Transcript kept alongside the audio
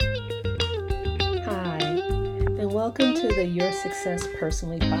Welcome to the Your Success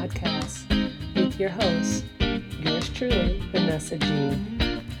Personally podcast with your host, yours truly, Vanessa G,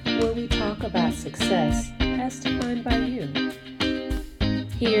 where we talk about success as defined by you.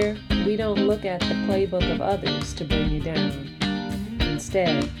 Here, we don't look at the playbook of others to bring you down.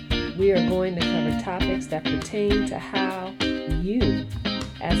 Instead, we are going to cover topics that pertain to how you,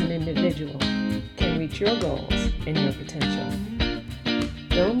 as an individual, can reach your goals and your potential.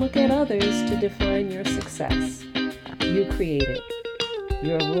 Don't look at others to define your success. You create it.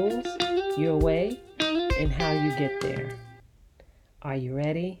 Your rules, your way, and how you get there. Are you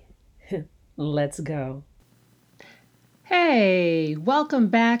ready? Let's go. Hey, welcome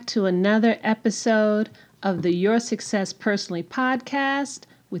back to another episode of the Your Success Personally podcast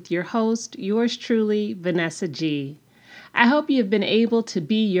with your host, yours truly, Vanessa G. I hope you've been able to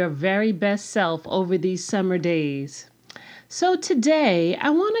be your very best self over these summer days. So today, I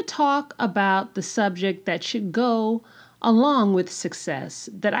want to talk about the subject that should go along with success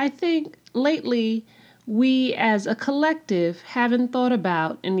that I think lately we as a collective haven't thought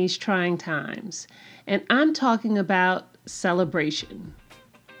about in these trying times. And I'm talking about celebration.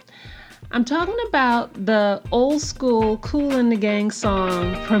 I'm talking about the old school Kool and the Gang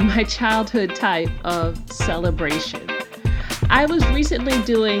song from my childhood type of celebration. I was recently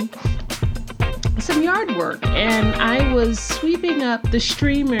doing some yard work and I was sweeping up the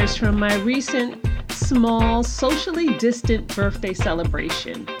streamers from my recent small socially distant birthday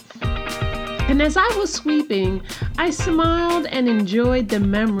celebration. And as I was sweeping, I smiled and enjoyed the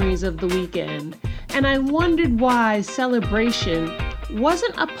memories of the weekend. And I wondered why celebration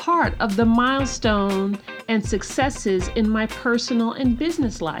wasn't a part of the milestone and successes in my personal and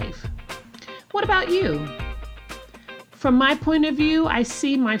business life. What about you? From my point of view, I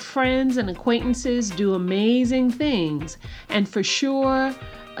see my friends and acquaintances do amazing things, and for sure,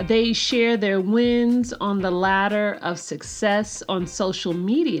 they share their wins on the ladder of success on social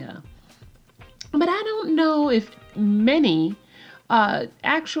media. But I don't know if many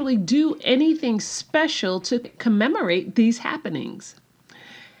actually do anything special to commemorate these happenings.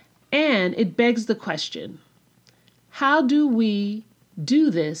 And it begs the question, how do we do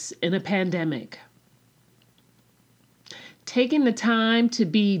this in a pandemic? Taking the time to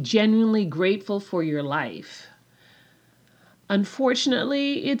be genuinely grateful for your life.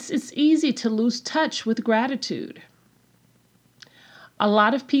 Unfortunately, it's easy to lose touch with gratitude. A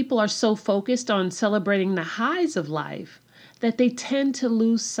lot of people are so focused on celebrating the highs of life that they tend to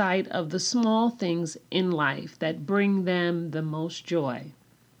lose sight of the small things in life that bring them the most joy.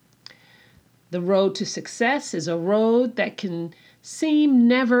 The road to success is a road that can seem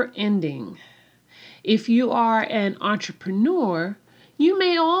never ending. If you are an entrepreneur, you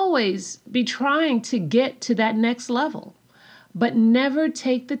may always be trying to get to that next level, but never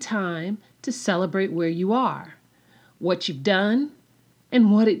take the time to celebrate where you are, what you've done,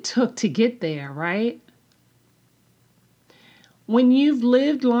 and what it took to get there, right? When you've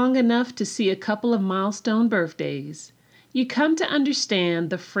lived long enough to see a couple of milestone birthdays, you come to understand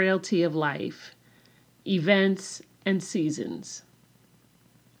the frailty of life, events, and seasons.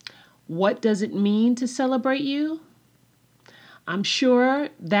 What does it mean to celebrate you? I'm sure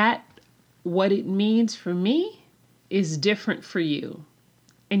that what it means for me is different for you.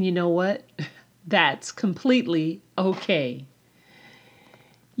 And you know what? That's completely okay.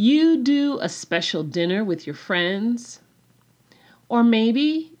 You do a special dinner with your friends, or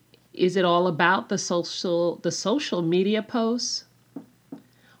maybe is it all about the social media posts?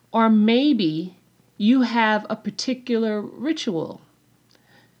 Or maybe you have a particular ritual.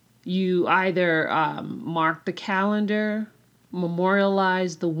 You either mark the calendar,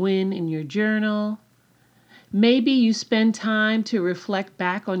 memorialize the win in your journal. Maybe you spend time to reflect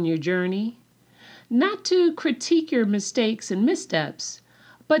back on your journey, not to critique your mistakes and missteps,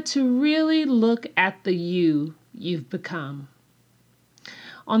 but to really look at the you've become.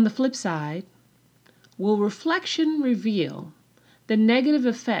 On the flip side, will reflection reveal the negative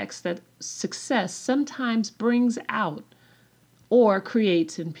effects that success sometimes brings out or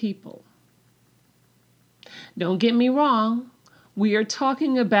creates in people? Don't get me wrong, we are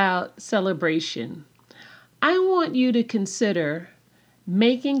talking about celebration. I want you to consider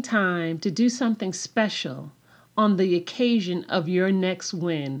making time to do something special on the occasion of your next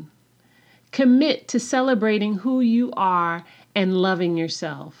win. Commit to celebrating who you are and loving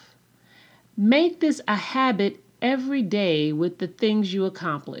yourself. Make this a habit every day with the things you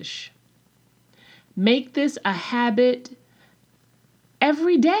accomplish. Make this a habit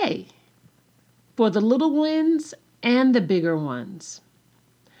every day for the little wins and the bigger ones.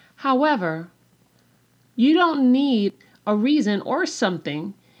 However, you don't need a reason or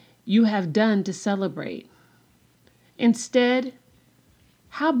something you have done to celebrate. Instead,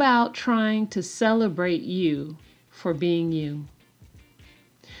 how about trying to celebrate you for being you?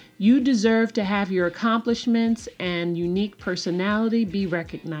 You deserve to have your accomplishments and unique personality be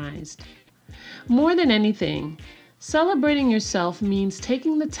recognized. More than anything, celebrating yourself means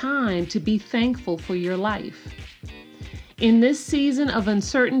taking the time to be thankful for your life. In this season of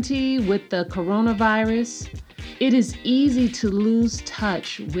uncertainty with the coronavirus, it is easy to lose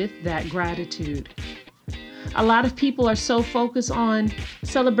touch with that gratitude. A lot of people are so focused on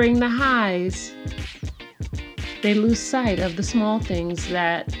celebrating the highs, they lose sight of the small things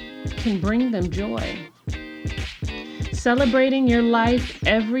that can bring them joy. Celebrating your life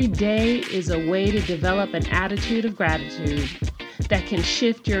every day is a way to develop an attitude of gratitude that can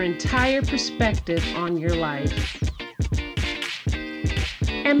shift your entire perspective on your life.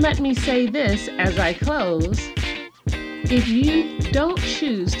 And let me say this as I close: if you don't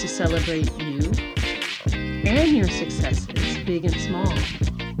choose to celebrate you and your successes, big and small,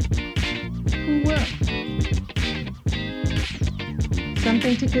 who will?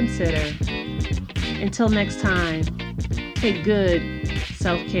 Something to consider. Until next time, take good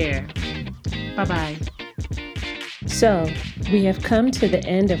self-care. Bye-bye. So, we have come to the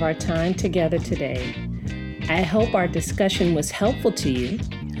end of our time together today. I hope our discussion was helpful to you.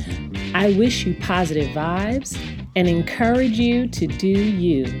 I wish you positive vibes and encourage you to do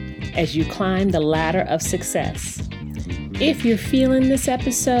you as you climb the ladder of success. If you're feeling this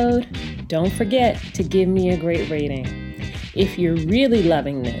episode, don't forget to give me a great rating. If you're really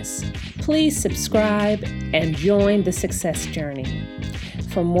loving this, please subscribe and join the success journey.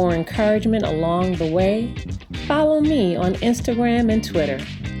 For more encouragement along the way, follow me on Instagram and Twitter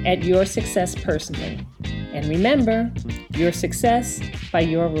at Your Success Personally. And remember, your success by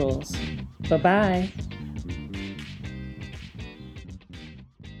your rules. Bye-bye.